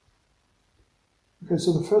Okay,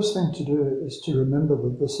 so the first thing to do is to remember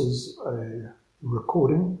that this is a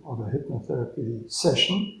recording of a hypnotherapy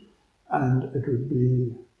session, and it would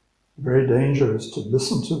be very dangerous to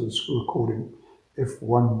listen to this recording if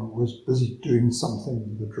one was busy doing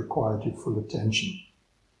something that required your full attention.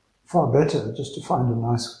 Far better just to find a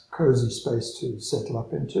nice cozy space to settle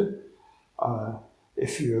up into.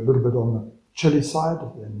 If you're a little bit on the chilly side,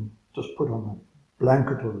 then just put on a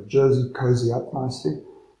blanket or a jersey, cozy up nicely.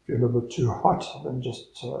 If you're a little bit too hot, then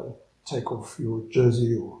just take off your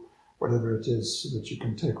jersey or whatever it is so that you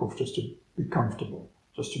can take off just to be comfortable,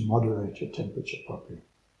 just to moderate your temperature properly.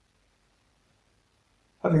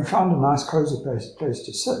 Having found a nice cozy place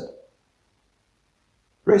to sit,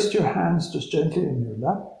 rest your hands just gently in your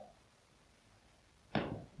lap.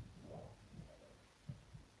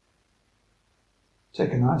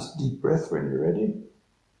 Take a nice deep breath when you're ready.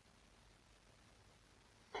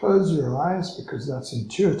 Close your eyes because that's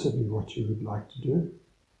intuitively what you would like to do.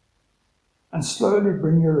 And slowly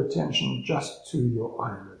bring your attention just to your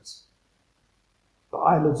eyelids. The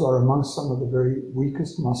eyelids are amongst some of the very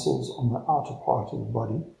weakest muscles on the outer part of the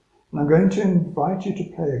body. And I'm going to invite you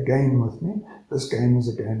to play a game with me. This game is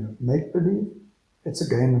a game of make-believe. It's a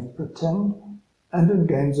game of pretend. And in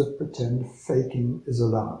games of pretend, faking is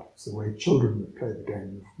allowed. It's the way children would play the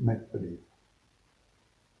game of make-believe.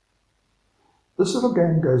 This little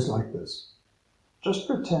game goes like this. Just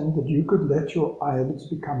pretend that you could let your eyelids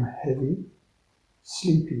become heavy,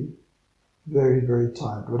 sleepy, very, very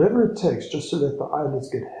tired. Whatever it takes just to let the eyelids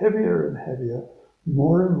get heavier and heavier,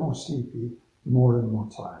 more and more sleepy, more and more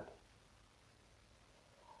tired.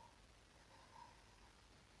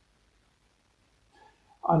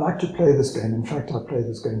 I like to play this game. In fact, I play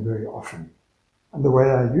this game very often. And the way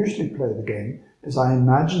I usually play the game is I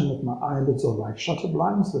imagine that my eyelids are like shutter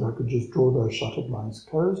blinds, that I could just draw those shutter blinds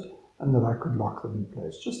closed and that I could lock them in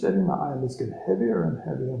place. Just letting my eyelids get heavier and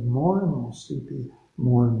heavier, more and more sleepy,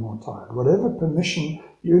 more and more tired. Whatever permission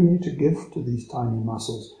you need to give to these tiny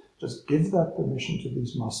muscles, just give that permission to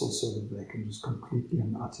these muscles so that they can just completely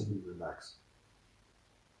and utterly relax.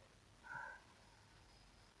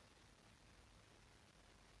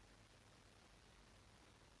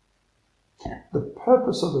 The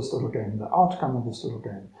purpose of this little game, the outcome of this little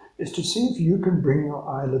game, is to see if you can bring your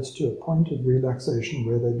eyelids to a point of relaxation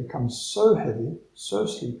where they become so heavy, so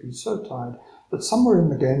sleepy, so tired, that somewhere in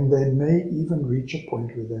the game they may even reach a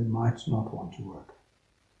point where they might not want to work.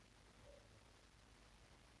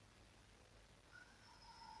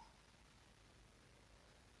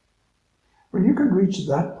 When you can reach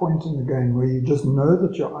that point in the game where you just know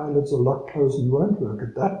that your eyelids are locked closed and won't work,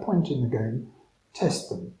 at that point in the game, test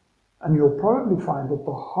them. And you'll probably find that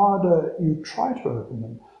the harder you try to open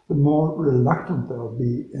them, the more reluctant they'll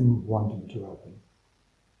be in wanting to open.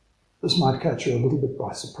 This might catch you a little bit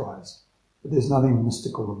by surprise, but there's nothing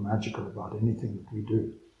mystical or magical about anything that we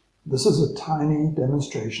do. This is a tiny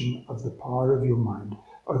demonstration of the power of your mind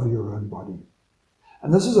over your own body.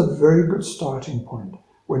 And this is a very good starting point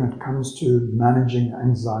when it comes to managing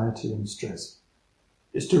anxiety and stress,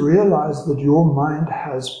 is to realize that your mind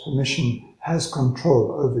has permission, has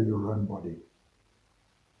control over your own body.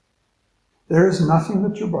 There is nothing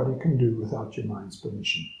that your body can do without your mind's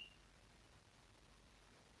permission.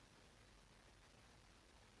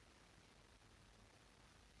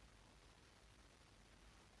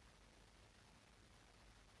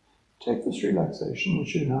 Take this relaxation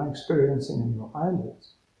which you're now experiencing in your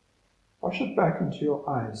eyelids, wash it back into your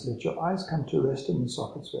eyes. Let your eyes come to rest in the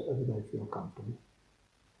sockets wherever they feel comfortable.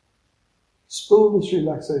 Spill this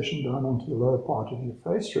relaxation down onto the lower part of your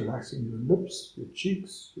face, relaxing your lips, your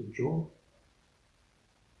cheeks, your jaw.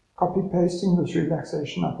 Copy-pasting this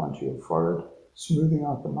relaxation up onto your forehead, smoothing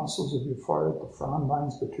out the muscles of your forehead, the frown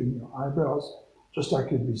lines between your eyebrows, just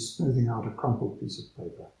like you'd be smoothing out a crumpled piece of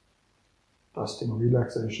paper. Dusting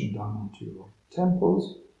relaxation down onto your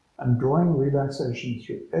temples and drawing relaxation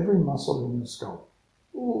through every muscle in your scalp,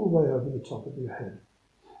 all the way over the top of your head.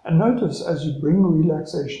 And notice as you bring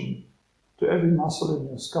relaxation to every muscle in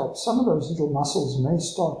your scalp, some of those little muscles may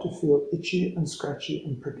start to feel itchy and scratchy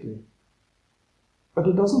and prickly. But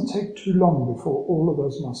it doesn't take too long before all of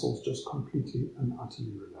those muscles just completely and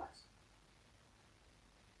utterly relax.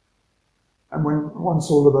 And once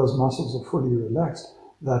all of those muscles are fully relaxed,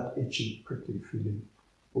 that itchy, prickly feeling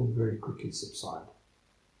will very quickly subside.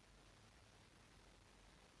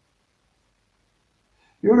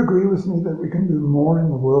 You'll agree with me that we can do more in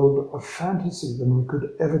the world of fantasy than we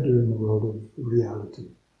could ever do in the world of reality.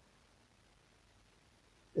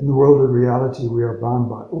 In the world of reality, we are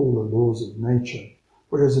bound by all the laws of nature,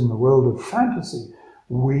 whereas in the world of fantasy,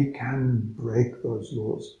 we can break those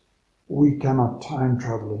laws. We cannot time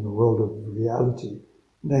travel in the world of reality.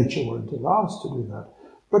 Nature won't allow us to do that,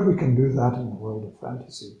 but we can do that in the world of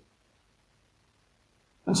fantasy.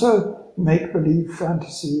 And so, make-believe,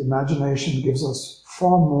 fantasy, imagination gives us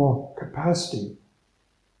far more capacity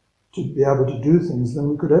to be able to do things than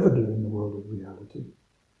we could ever do in the world of reality.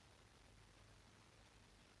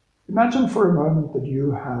 Imagine for a moment that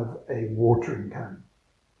you have a watering can.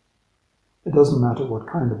 It doesn't matter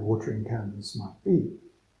what kind of watering can this might be.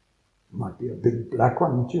 It might be a big black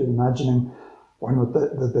one that you're imagining, one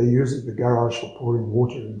that they use at the garage for pouring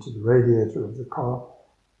water into the radiator of the car.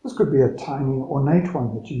 This could be a tiny, ornate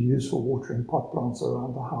one that you use for watering pot plants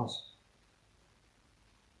around the house.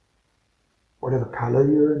 Whatever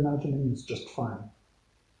color you're imagining is just fine.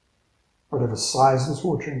 Whatever size this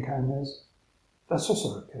watering can is, that's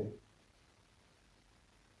also okay.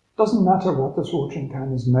 Doesn't matter what this watering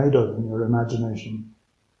can is made of in your imagination.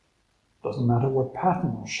 Doesn't matter what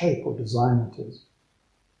pattern or shape or design it is.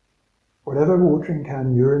 Whatever watering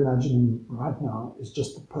can you're imagining right now is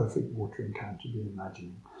just the perfect watering can to be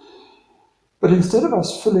imagining. But instead of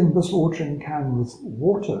us filling this watering can with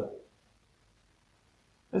water,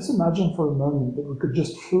 let's imagine for a moment that we could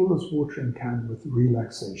just fill this watering can with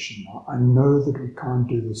relaxation. Now, I know that we can't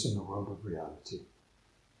do this in the world of reality,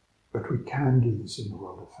 but we can do this in the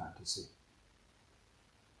world of fantasy.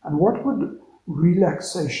 And what would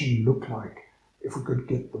relaxation look like if we could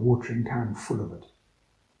get the watering can full of it?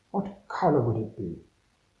 What color would it be?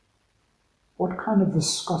 What kind of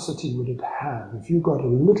viscosity would it have? If you got a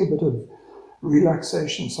little bit of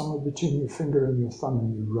relaxation somewhere between your finger and your thumb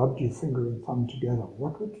and you rubbed your finger and thumb together,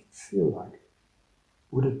 what would it feel like?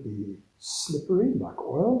 Would it be slippery like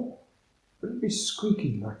oil? Would it be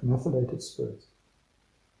squeaky like methylated spirits?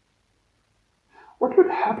 What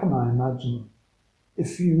would happen, I imagine,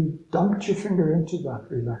 if you dumped your finger into that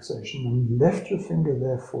relaxation and left your finger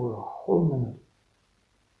there for a whole minute?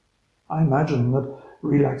 I imagine that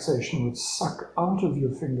relaxation would suck out of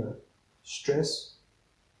your finger stress,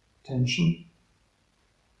 tension,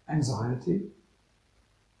 anxiety,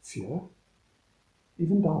 fear,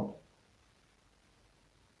 even doubt.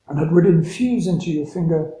 And it would infuse into your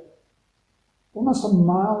finger almost a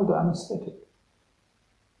mild anesthetic.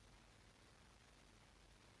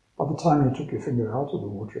 By the time you took your finger out of the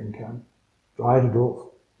watering can, dried it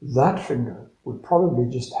off, that finger would probably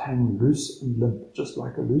just hang loose and limp, just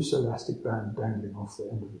like a loose elastic band dangling off the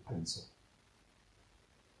end of a pencil.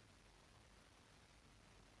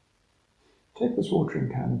 Take this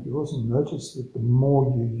watering can of yours and notice that the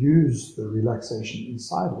more you use the relaxation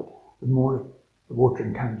inside it, the more the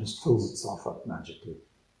watering can just fills itself up magically.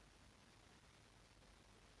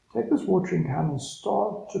 Take this watering can and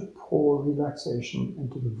start to pour relaxation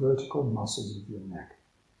into the vertical muscles of your neck.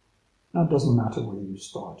 Now, it doesn't matter where you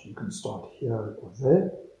start. You can start here or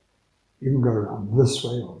there. You can go around this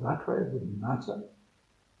way or that way. It wouldn't matter.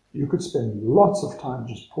 You could spend lots of time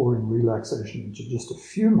just pouring relaxation into just a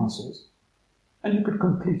few muscles, and you could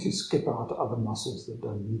completely skip out other muscles that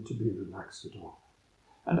don't need to be relaxed at all.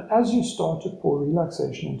 And as you start to pour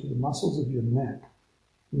relaxation into the muscles of your neck,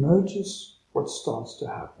 notice what starts to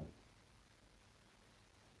happen.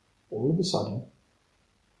 All of a sudden,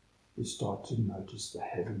 you start to notice the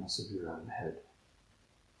heaviness of your own head.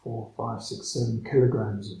 4, 5, 6, 7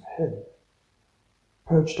 kilograms of head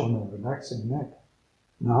perched on a relaxing neck.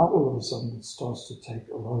 Now all of a sudden it starts to take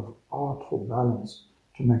a lot of artful balance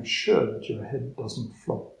to make sure that your head doesn't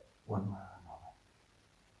flop one way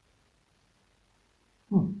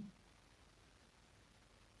or another.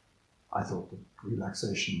 I thought that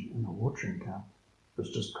relaxation in a watering can was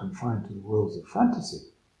just confined to the worlds of fantasy.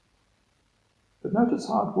 But notice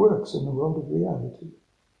how it works in the world of reality.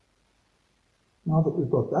 Now that we've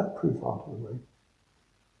got that proof out of the way,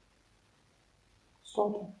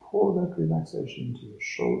 start to pour that relaxation into your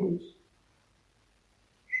shoulders,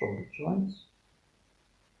 shoulder joints,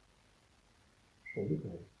 shoulder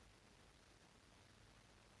blades.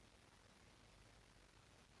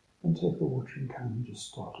 Then take the watering can and just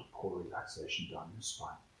start to pour relaxation down your spine.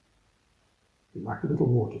 Be like a little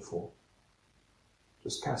waterfall,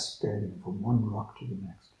 just cascading from one rock to the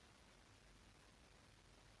next.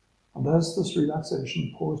 And as this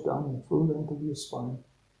relaxation pours down the full length of your spine,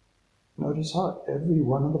 notice how every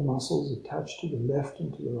one of the muscles attached to the left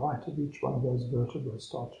and to the right of each one of those vertebrae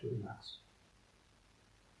start to relax.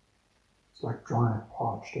 It's like dry,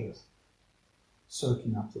 parched earth,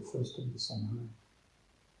 soaking up the first of the summer rain.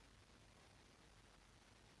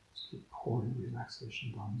 Just keep pouring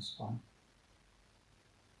relaxation down the spine.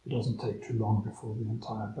 It doesn't take too long before the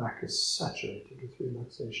entire back is saturated with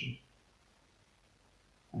relaxation.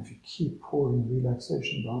 And if you keep pouring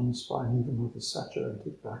relaxation down the spine, even with a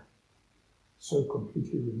saturated back, so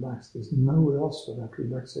completely relaxed, there's nowhere else for that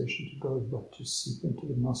relaxation to go but to seep into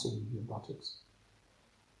the muscles of your buttocks,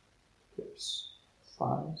 hips,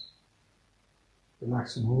 thighs,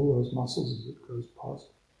 relaxing all those muscles as it goes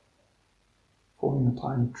past, forming a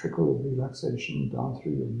tiny trickle of relaxation down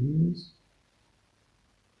through your knees,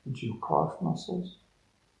 into your calf muscles,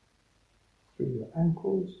 through your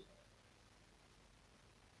ankles,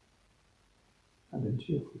 and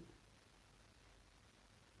into your feet.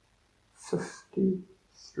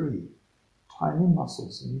 53 tiny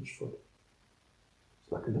muscles in each foot.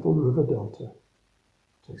 It's like a little river delta.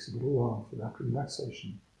 It takes a little while for that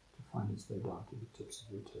relaxation to find its way down to the tips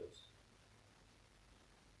of your toes.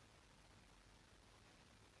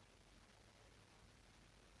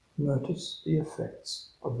 Notice the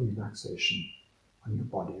effects of relaxation on your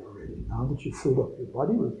body already. Now that you've filled up your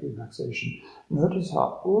body with relaxation, notice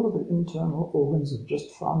how all of the internal organs have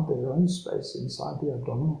just found their own space inside the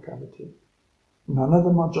abdominal cavity. None of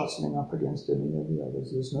them are jostling up against any of the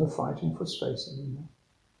others. There's no fighting for space anymore.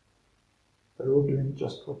 They're all doing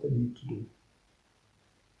just what they need to do.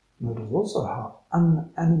 Notice also how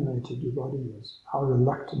unanimated your body is, how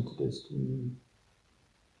reluctant it is to move.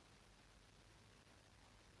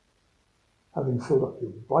 Having filled up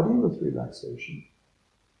your body with relaxation,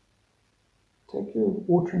 take your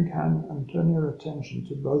watering can and turn your attention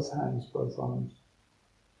to both hands, both arms.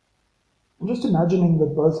 And just imagining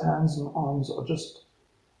that both hands and arms are just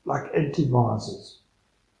like empty vases,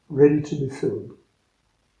 ready to be filled.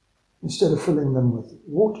 Instead of filling them with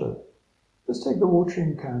water, just take the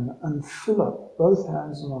watering can and fill up both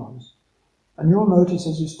hands and arms. And you'll notice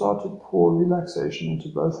as you start to pour relaxation into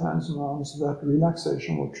both hands and arms, that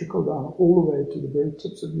relaxation will trickle down all the way to the very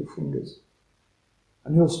tips of your fingers.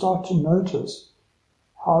 And you'll start to notice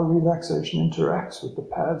how relaxation interacts with the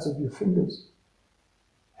pads of your fingers.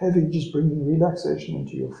 Heavy, just bringing relaxation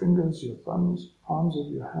into your fingers, your thumbs, palms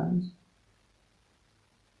of your hands.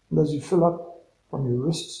 And as you fill up from your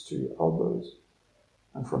wrists to your elbows,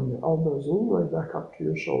 and from your elbows all the way back up to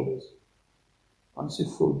your shoulders, once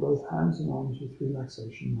you've filled both hands and arms with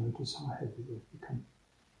relaxation, notice how heavy they've become.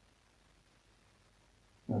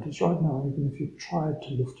 Notice right now, even if you tried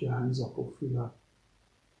to lift your hands up or feel up,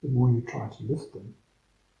 the more you try to lift them,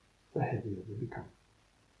 the heavier they become.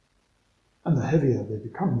 And the heavier they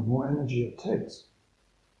become, the more energy it takes.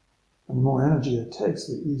 And the more energy it takes,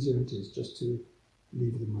 the easier it is just to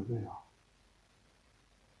leave them where they are.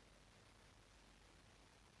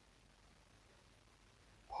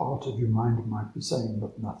 Part of your mind might be saying,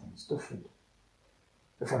 but nothing's different.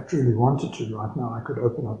 If I truly wanted to right now, I could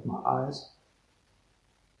open up my eyes,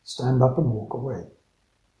 stand up and walk away.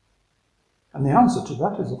 And the answer to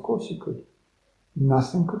that is, of course you could.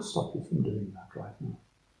 Nothing could stop you from doing that right now.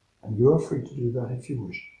 And you are free to do that if you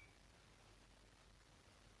wish.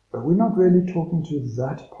 But we're not really talking to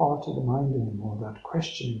that part of the mind anymore, that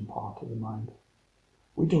questioning part of the mind.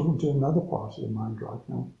 We're talking to another part of the mind right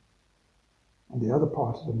now. And the other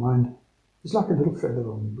part of the mind is like a little feather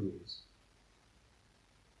on the breeze.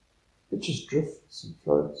 It just drifts and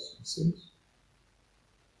floats and sinks.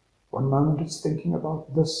 One moment it's thinking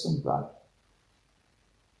about this and that.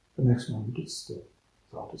 The next moment it's still,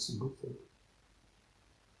 without a single thought.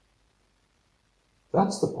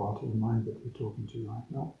 That's the part of the mind that we're talking to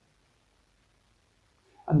right now.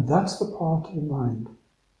 And that's the part of the mind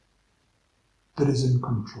that is in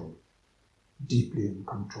control, deeply in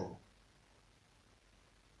control.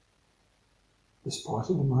 This part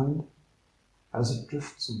of the mind, as it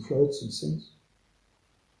drifts and floats and sinks,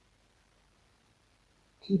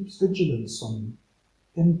 keeps vigilance on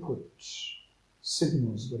input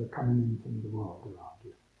signals that are coming in from the world around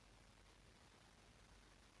you.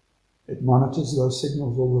 It monitors those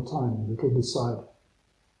signals all the time, and it'll decide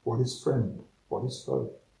what is friend, what is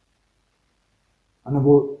foe. And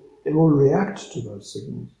it will react to those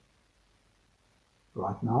signals.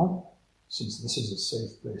 Right now, since this is a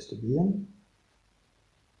safe place to be in,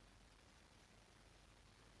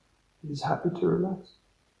 it is happy to relax.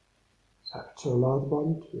 It's happy to allow the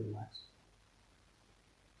body to relax.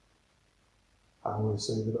 I always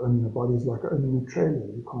say that owning a body is like owning a trailer.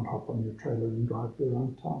 You can't hop on your trailer and drive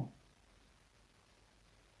around town.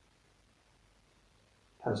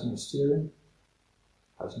 It has no steering,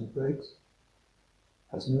 has no brakes,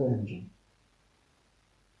 has no engine.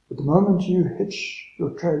 But the moment you hitch your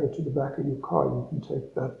trailer to the back of your car, you can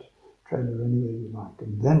take that trailer anywhere you like.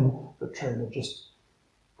 And then the trailer just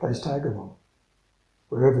plays tag along.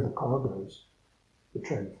 Wherever the car goes, the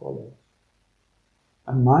trailer follows.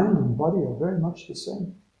 And mind and body are very much the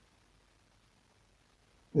same.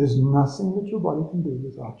 There's nothing that your body can do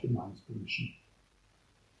without your mind's permission.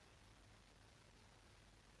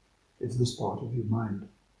 if this part of your mind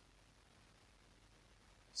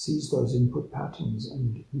sees those input patterns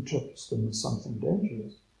and interprets them as something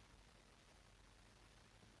dangerous.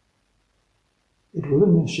 It will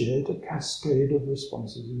initiate a cascade of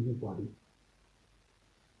responses in your body.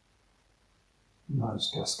 And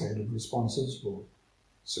those cascade of responses will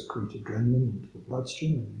secrete adrenaline into the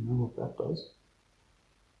bloodstream, and you know what that does.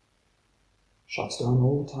 Shuts down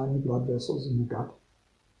all the tiny blood vessels in the gut,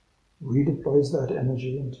 redeploys that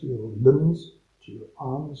energy into your limbs, to your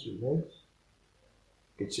arms, your legs,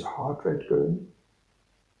 gets your heart rate going.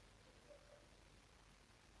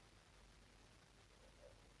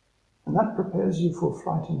 And that prepares you for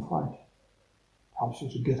flight and fight. Helps you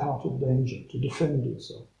to get out of danger, to defend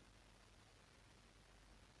yourself.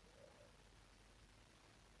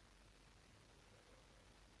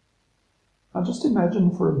 Now just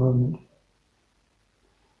imagine for a moment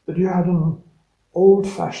that you had an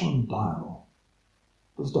old-fashioned dial.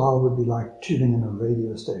 This dial would be like tuning in a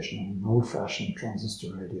radio station, an old-fashioned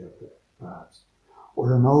transistor radio, perhaps,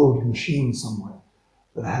 or an old machine somewhere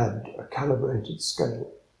that had a calibrated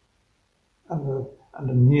scale and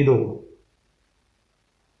a needle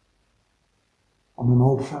on an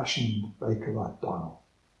old-fashioned Bakelite dial.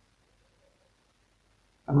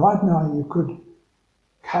 And right now you could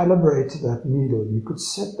calibrate that needle. You could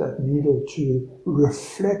set that needle to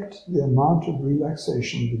reflect the amount of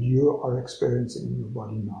relaxation that you are experiencing in your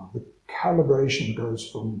body now. The calibration goes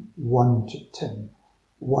from 1 to 10.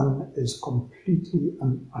 1 is completely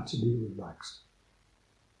and utterly relaxed.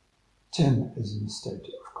 10 is in a state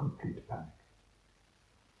of complete panic.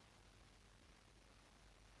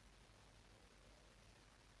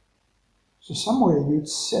 So somewhere you'd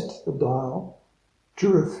set the dial to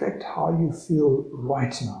reflect how you feel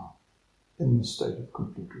right now in the state of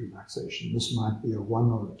complete relaxation. This might be a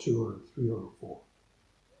 1 or a 2 or a 3 or a 4.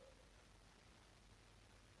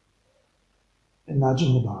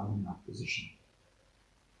 Imagine the dial in that position.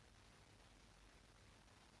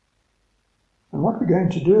 And what we're going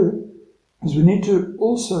to do is we need to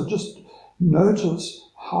also just notice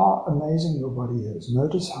how amazing your body is.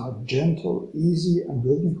 Notice how gentle, easy, and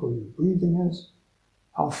rhythmical your breathing is.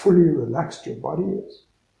 How fully relaxed your body is.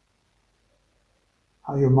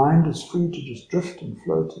 How your mind is free to just drift and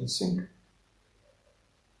float and sink.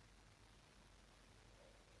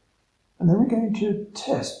 And then we're going to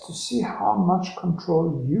test to see how much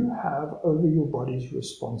control you have over your body's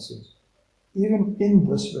responses, even in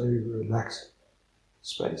this very relaxed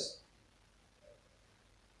space.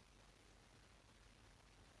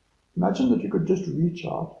 Imagine that you could just reach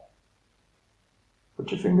out,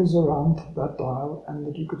 put your fingers around that dial, and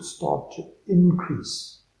that you could start to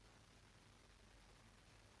increase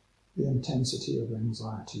the intensity of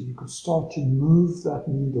anxiety. You could start to move that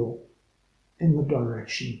needle in the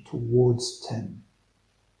direction towards 10.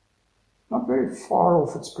 Not very far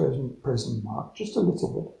off its present mark, just a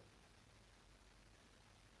little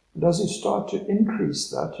bit. And as you start to increase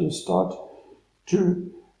that, you start to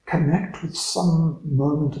connect with some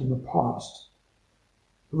moment in the past.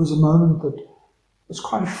 It was a moment that was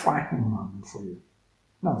quite a frightening moment for you.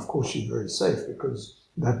 Now, of course, you're very safe because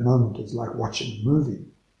that moment is like watching a movie.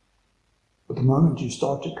 But the moment you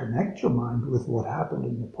start to connect your mind with what happened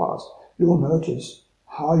in the past, you'll notice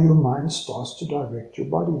how your mind starts to direct your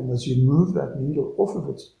body. And as you move that needle off of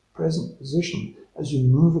its present position, as you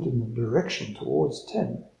move it in the direction towards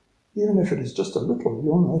 10, even if it is just a little,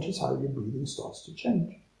 you'll notice how your breathing starts to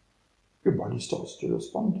change. Your body starts to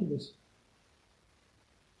respond to this.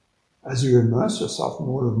 As you immerse yourself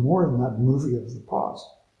more and more in that movie of the past,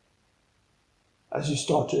 as you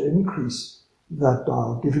start to increase that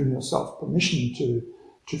dial, giving yourself permission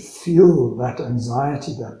to feel that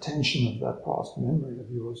anxiety, that tension of that past memory of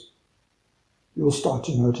yours, you'll start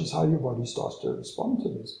to notice how your body starts to respond to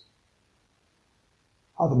this.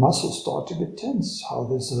 How the muscles start to get tense, how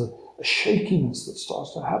there's a shakiness that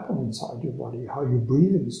starts to happen inside your body, how your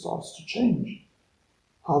breathing starts to change,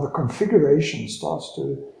 how the configuration starts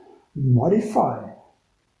to modify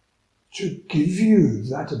to give you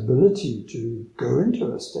that ability to go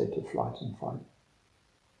into a state of flight and fight.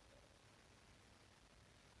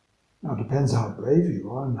 Now, it depends how brave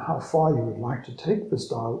you are and how far you would like to take this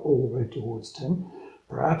dial all the way towards 10.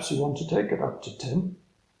 Perhaps you want to take it up to 10,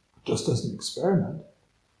 just as an experiment.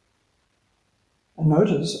 And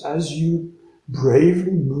notice, as you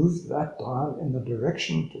bravely move that dial in the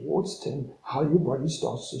direction towards 10, how your body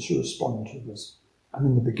starts to respond to this. And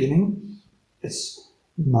in the beginning, it's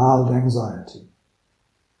mild anxiety.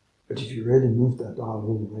 But if you really move that dial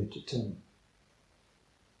all the way to 10,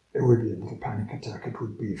 it would be a little panic attack. It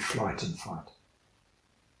would be flight and fight.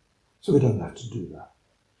 So we don't have to do that.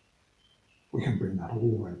 we can bring that all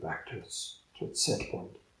the way back to its set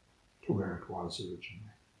point, to where it was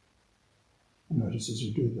originally. And notice as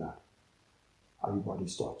you do that, how your body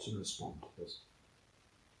starts to respond to this.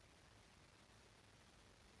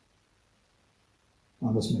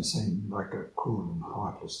 Now this may seem like a cruel and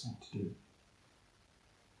heartless thing to do.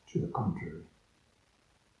 To the contrary.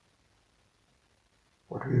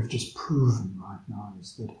 What we have just proven right now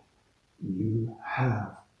is that you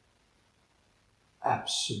have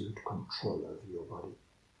absolute control over your body.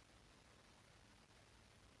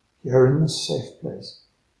 Here in this safe place,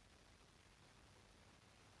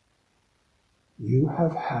 you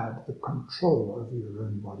have had the control over your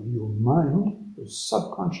own body. Your mind, your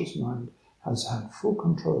subconscious mind, has had full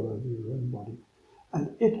control over your own body,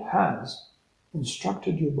 and it has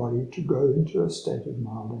instructed your body to go into a state of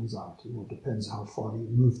mild anxiety. Well, it depends how far you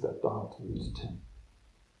move that dial towards 10.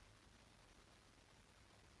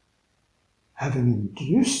 Having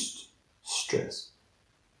induced stress,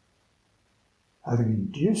 having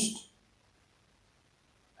induced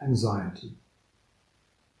anxiety,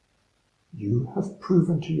 you have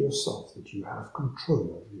proven to yourself that you have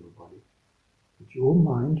control over your body, that your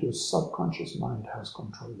mind, your subconscious mind, has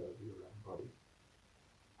control over your own body.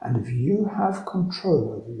 And if you have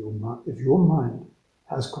control over your mind, if your mind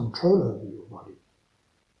has control over your body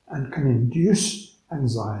and can induce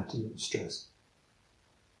anxiety and stress,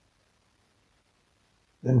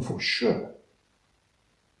 then for sure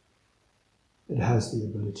it has the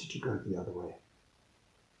ability to go the other way.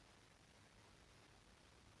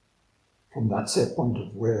 From that set point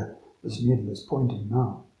of where this needle is pointing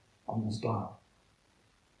now on this dial,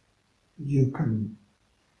 you can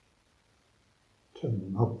turn the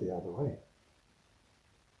knob the other way.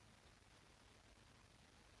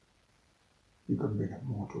 You can bring it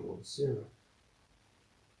more towards 0.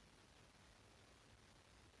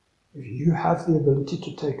 If you have the ability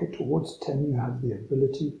to take it towards 10, you have the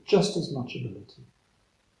ability, just as much ability,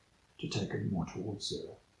 to take it more towards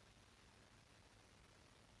 0.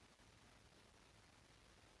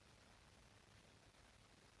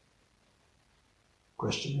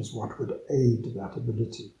 Question is, what would aid that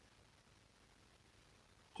ability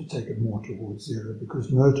to take it more towards 0?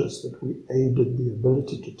 Because notice that we aided the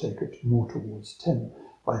ability to take it more towards 10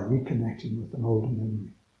 by reconnecting with an older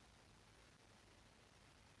memory.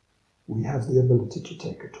 We have the ability to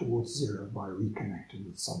take it towards 0 by reconnecting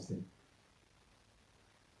with something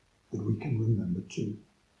that we can remember too.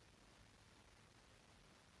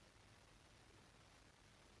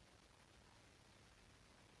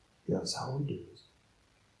 Here's how we do this.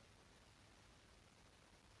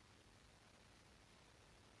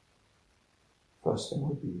 First thing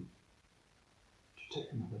would be to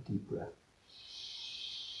take another deep breath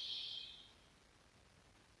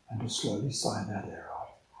and to slowly sigh that air out.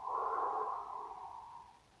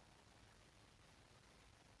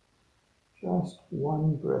 Just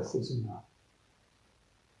one breath is enough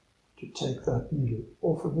to take that needle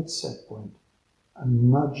off of its set point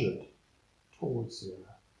and nudge it towards 0.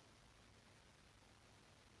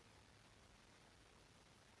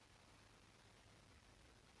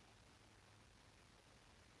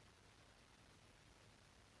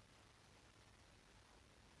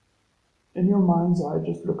 In your mind's eye,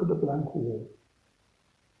 just look at a blank wall.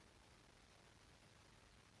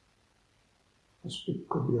 This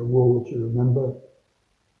could be a wall that you remember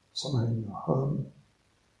somewhere in your home.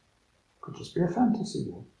 It could just be a fantasy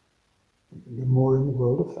wall. You can do more in the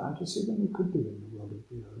world of fantasy than you could do in the world of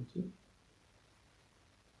reality.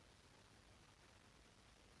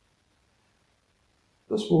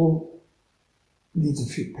 This wall needs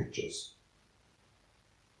a few pictures.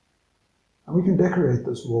 And we can decorate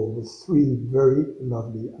this wall with 3 very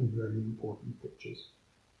lovely and very important pictures.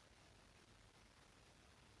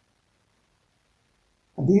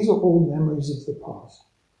 And these are all memories of the past.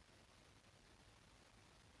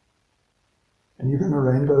 And you can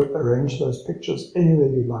arrange those pictures anywhere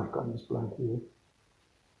you like on this blank wall.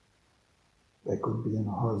 They could be in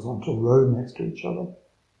a horizontal row next to each other,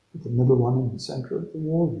 with the middle one in the center of the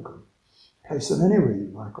wall. You can place them anywhere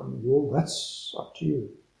you like on the wall. That's up to you.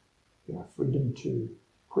 You have freedom to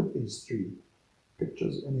put these 3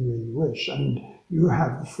 pictures anywhere you wish, and you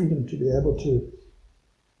have the freedom to be able to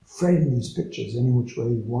frame these pictures any which way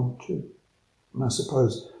you want to. And I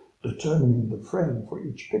suppose determining the frame for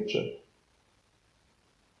each picture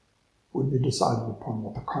would be decided upon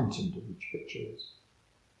what the content of each picture is.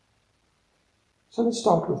 So let's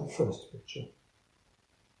start with the first picture.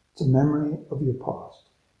 It's a memory of your past.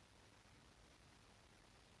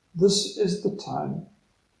 This is the time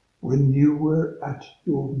when you were at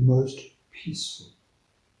your most peaceful.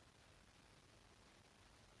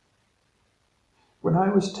 When I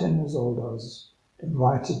was 10 years old, I was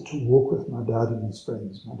invited to walk with my dad and his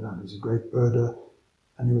friends. My dad was a great birder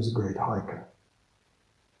and he was a great hiker.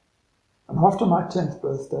 And after my 10th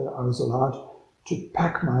birthday, I was allowed to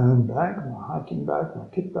pack my own bag, my hiking bag, my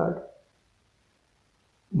kit bag,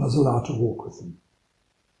 and I was allowed to walk with them.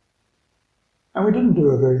 And we didn't do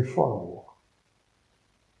a very far walk.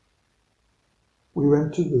 We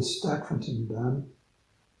went to the Sterkfontein Dam,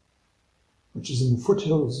 which is in the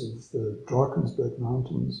foothills of the Drakensberg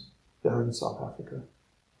Mountains there in South Africa.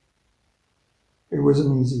 It was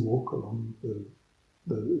an easy walk along the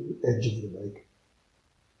edge of the lake.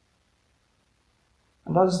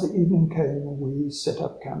 And as the evening came, we set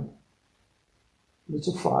up camp, lit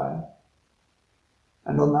a fire,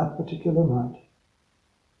 and on that particular night,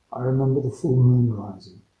 I remember the full moon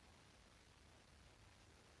rising.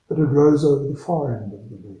 But it rose over the far end of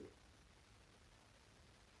the lake.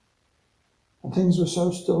 And things were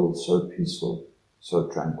so still, so peaceful, so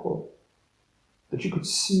tranquil, that you could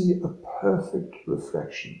see a perfect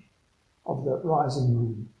reflection of that rising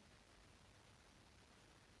moon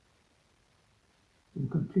on the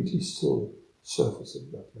completely still surface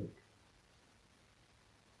of that lake.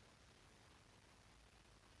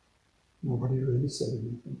 Nobody really said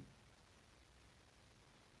anything.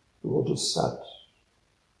 We all just sat,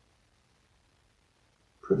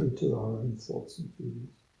 privy to our own thoughts and feelings.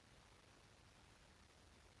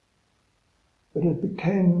 But it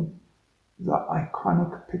became the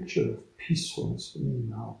iconic picture of peacefulness for me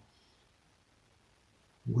now.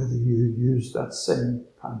 Whether you use that same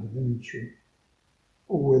kind of imagery,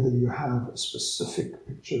 or whether you have a specific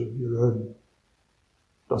picture of your own,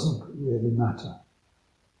 doesn't really matter.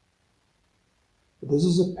 But this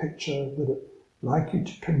is a picture that I'd like you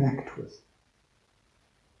to connect with,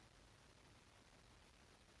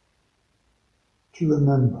 to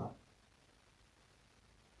remember,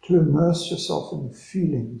 to immerse yourself in the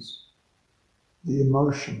feelings, the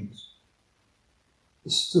emotions,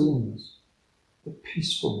 the stillness, the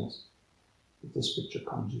peacefulness that this picture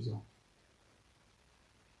conjures up.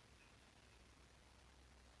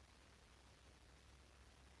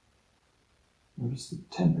 Notice the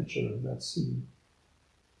temperature of that scene,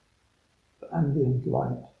 the ambient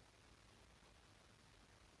light,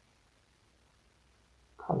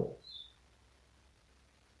 colors,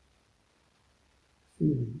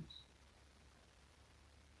 feelings,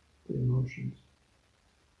 the emotions.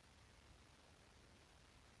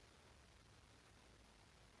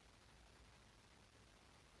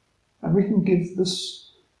 And we can give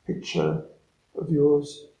this picture of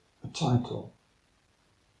yours a title.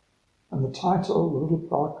 And the title, the little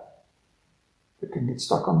plaque, that can get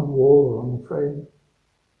stuck on the wall or on the frame,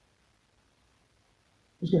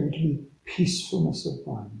 is going to be peacefulness of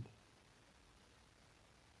mind,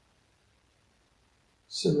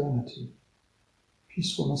 serenity.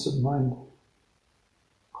 Peacefulness of mind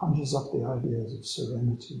conjures up the ideas of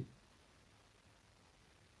serenity,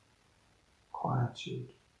 quietude,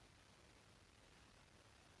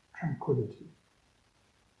 tranquility,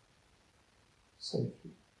 safety.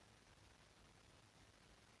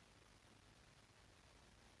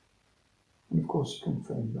 And of course you can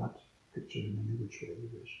frame that picture in any which way you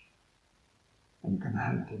wish. And you can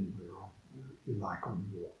hang it anywhere you like on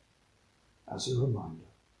the wall as a reminder.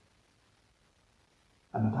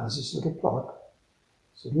 And it has this little plaque,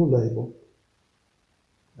 this little label,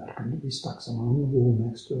 that can be stuck somewhere on the wall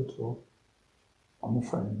next to it or on the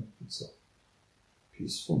frame itself.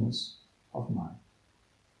 Peacefulness of mind.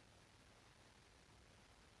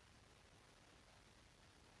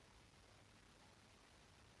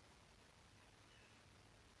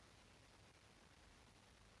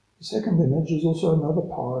 The second image is also another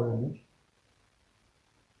power image.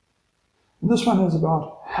 And this one is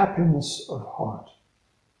about happiness of heart.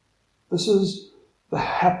 This is the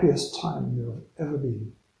happiest time you have ever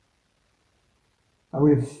been. Now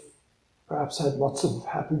we've perhaps had lots of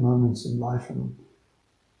happy moments in life, and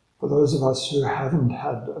for those of us who haven't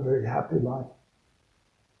had a very happy life,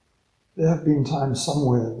 there have been times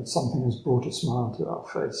somewhere that something has brought a smile to our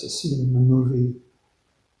face, a scene in a movie,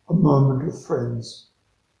 a moment with friends,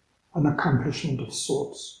 an accomplishment of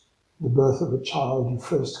sorts, the birth of a child, your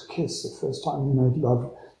first kiss, the first time you made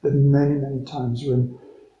love. There are many, many times when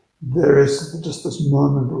there is just this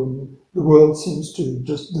moment when the world seems to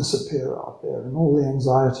just disappear out there and all the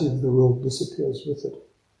anxiety of the world disappears with it.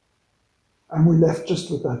 And we're left just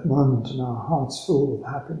with that moment and our hearts filled with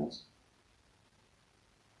happiness.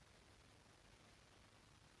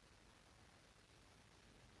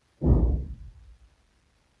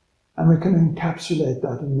 And we can encapsulate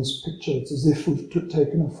that in this picture. It's as if we've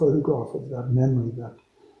taken a photograph of that memory,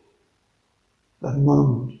 that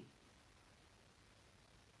moment.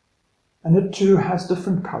 And it too has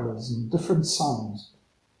different colors and different sounds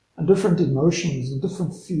and different emotions and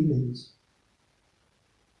different feelings.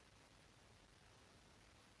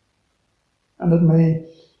 And it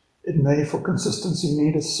may, for consistency,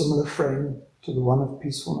 need a similar frame to the one of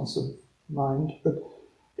peacefulness of mind, but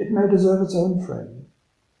it may deserve its own frame.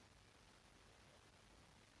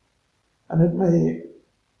 And it may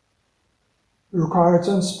require its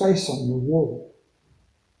own space on your wall.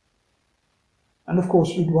 And of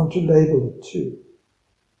course, we'd want to label it too.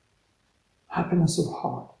 Happiness of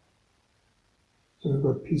heart. So we've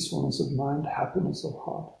got peacefulness of mind, happiness of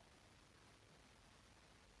heart.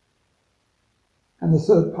 And the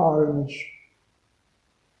third power image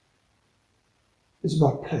is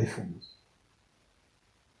about playfulness.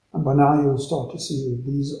 And by now you'll start to see that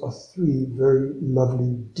these are three very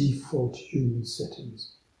lovely default human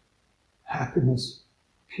settings. Happiness,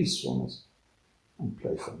 peacefulness, and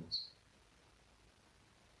playfulness.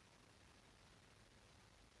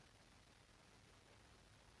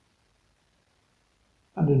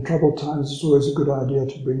 And in troubled times, it's always a good idea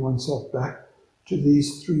to bring oneself back to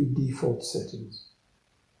these three default settings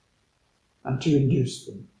and to induce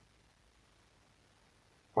them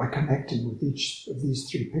by connecting with each of these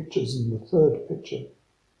three pictures. And the third picture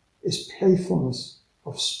is playfulness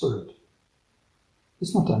of spirit.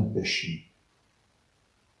 It's not ambition.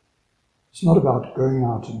 It's not about going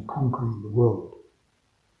out and conquering the world.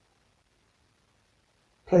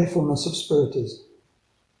 Playfulness of spirit is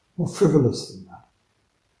more frivolous than that.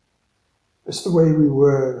 It's the way we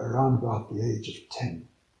were around about the age of 10.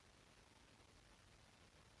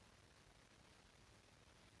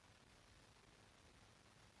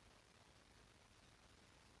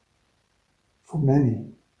 For many,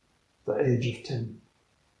 the age of 10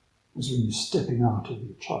 is when you're stepping out of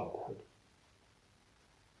your childhood.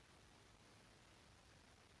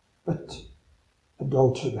 But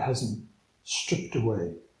adulthood hasn't stripped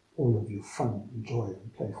away all of your fun and joy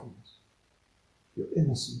and playfulness, your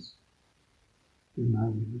innocence, your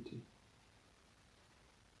naivety.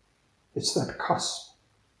 It's that cusp,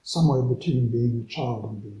 somewhere between being a child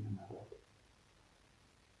and being an adult.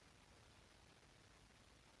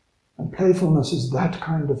 And playfulness is that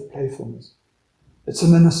kind of playfulness. It's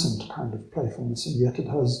an innocent kind of playfulness, and yet it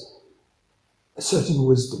has a certain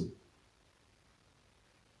wisdom.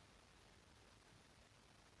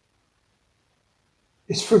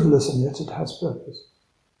 It's frivolous, and yet it has purpose.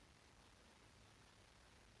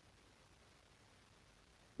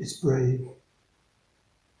 It's brave.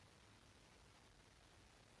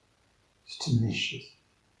 It's tenacious.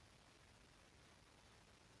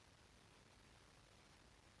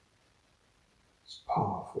 It's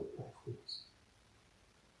powerful playfulness.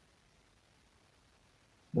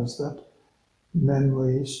 As that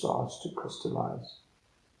memory starts to crystallize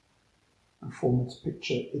and form its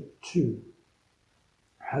picture, it too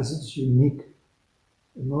has its unique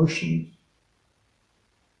emotions,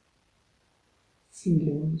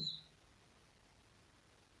 feelings,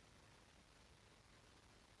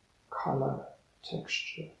 color,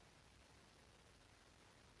 texture,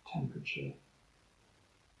 temperature,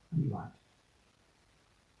 and light.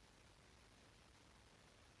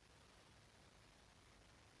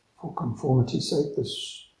 For conformity's sake,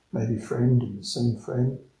 this may be framed in the same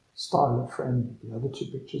frame, style of frame that the other two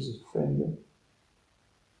pictures are framed in,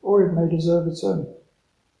 or it may deserve its own.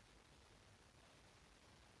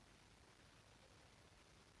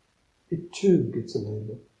 It too gets a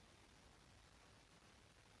label.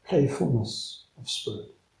 Playfulness of spirit.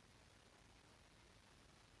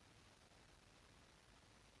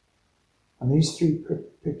 And these three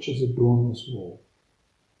pictures adorn this wall.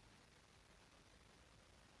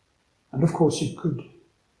 And of course you could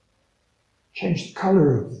change the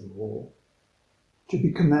colour of the wall to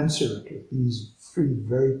be commensurate with these three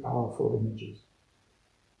very powerful images.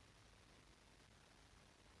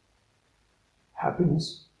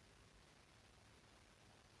 Happiness,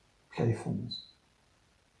 playfulness,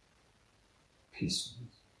 peacefulness.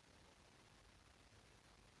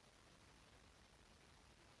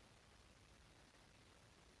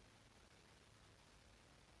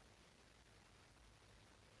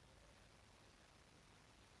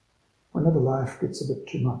 Whenever life gets a bit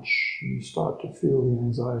too much and you start to feel the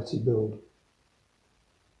anxiety build,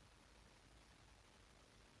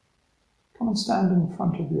 come and stand in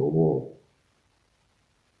front of your wall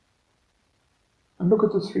and look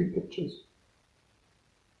at the three pictures.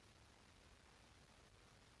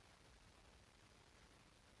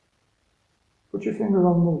 Put your finger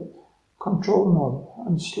on the control knob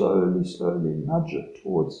and slowly, slowly nudge it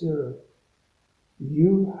towards zero.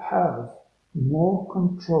 You have more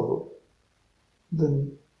control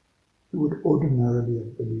than you would ordinarily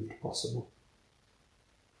have believed possible.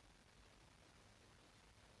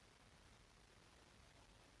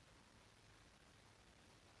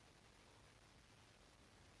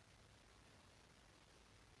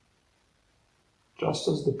 Just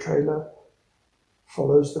as the trailer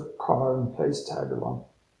follows the car and plays tag along,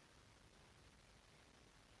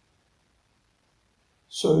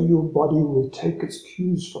 so your body will take its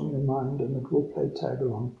cues from your mind and it will play tag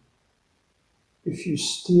along. If you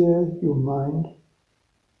steer your mind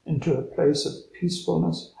into a place of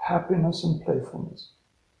peacefulness, happiness, and playfulness,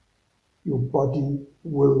 your body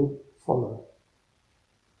will follow.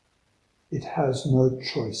 It has no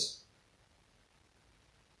choice.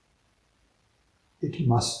 It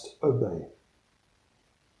must obey.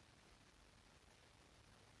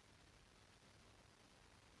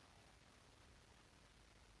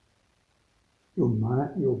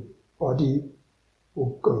 Your body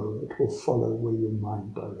will go, it will follow where your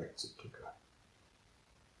mind directs it to go.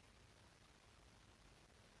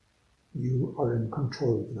 You are in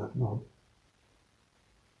control of that knob.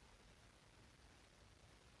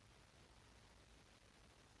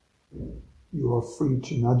 You are free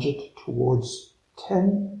to nudge it towards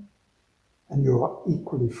 10, and you are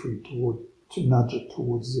equally free to nudge it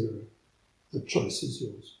towards 0. The choice is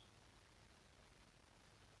yours.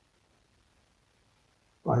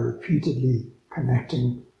 By repeatedly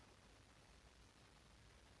connecting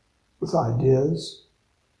with ideas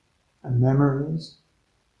and memories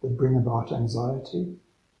that bring about anxiety,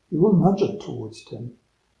 you will nudge it towards 10.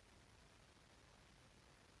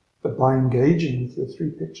 But by engaging with your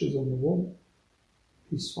 3 pictures on the wall,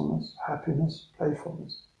 peacefulness, happiness,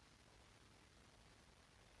 playfulness,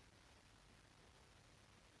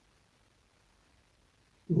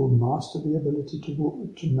 you will master the ability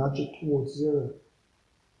to nudge it towards 0.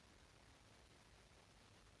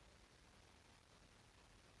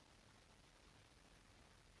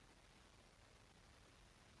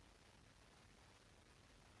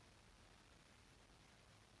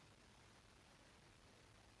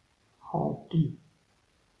 How deep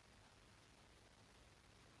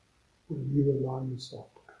will you allow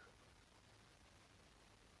yourself to go?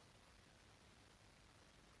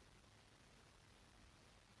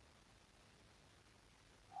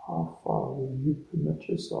 How far will you permit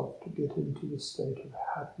yourself to get into the state of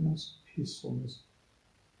happiness, peacefulness,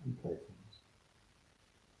 and playfulness?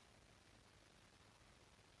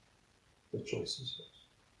 The choice is yours.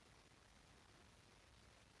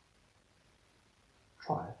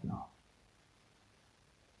 Try it now.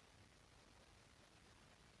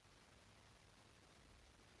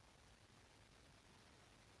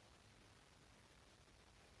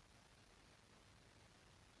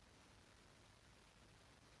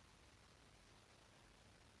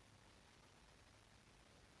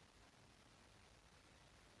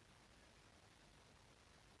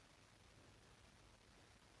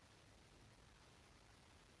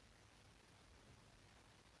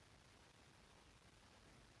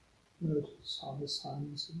 Notice how the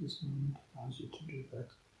silence of this moment allows you to do that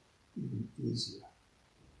even easier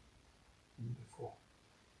than before.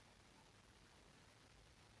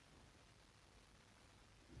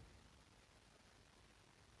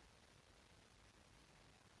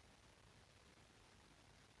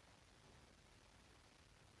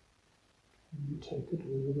 Can you take it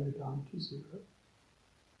all the way down to 0?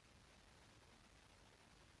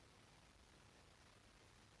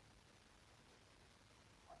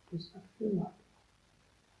 What does that feel like?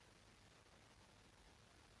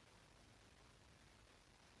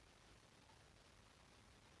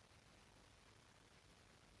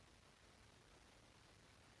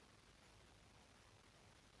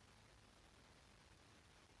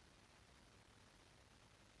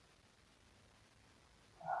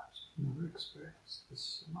 Perhaps you've never experienced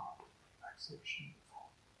this amount of relaxation before.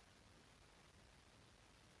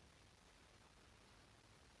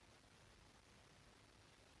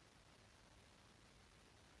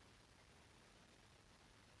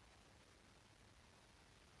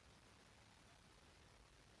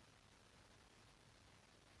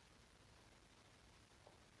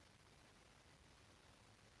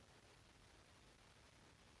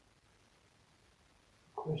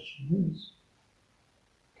 The question is,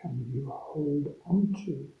 can you hold on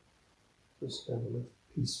to this level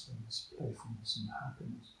of peacefulness, playfulness, and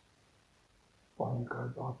happiness while you go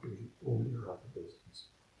about doing all your other business?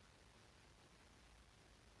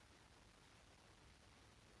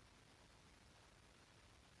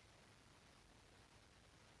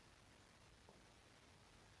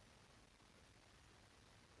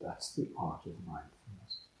 That's the art of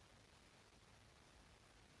mindfulness.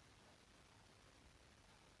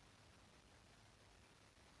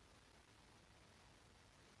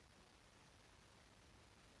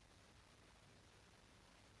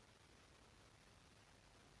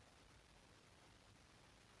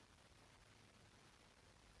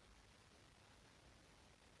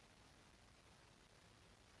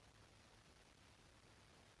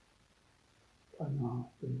 by now,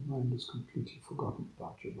 the mind is completely forgotten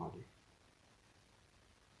about your body.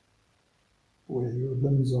 Where your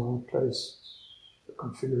limbs are placed, the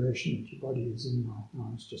configuration that your body is in right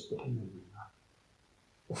now is just but a memory map.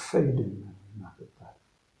 A fading memory map at that.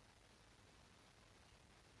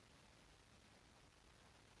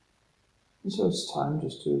 And so it's time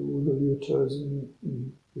just to wiggle your toes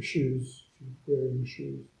in your shoes, if you're wearing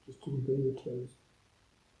shoes, just to wiggle your toes.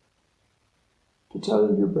 To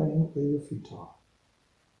tell your brain where your feet are.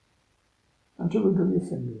 And to wiggle your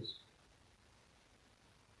fingers.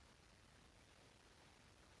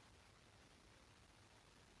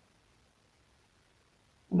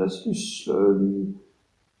 And as you slowly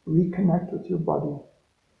reconnect with your body,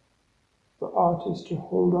 the art is to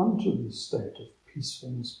hold on to this state of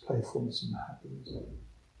peacefulness, playfulness, and happiness.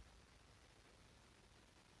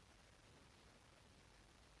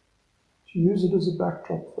 To use it as a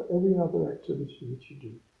backdrop for every other activity that you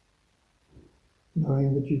do,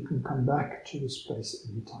 knowing that you can come back to this place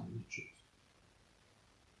anytime you choose.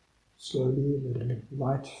 Slowly letting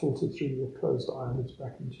light filter through your closed eyelids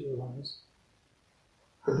back into your eyes,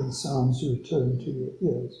 letting sounds return to your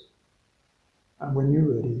ears, and when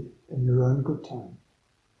you're ready, in your own good time,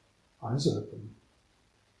 eyes open,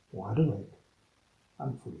 wide awake,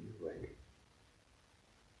 and fully awake.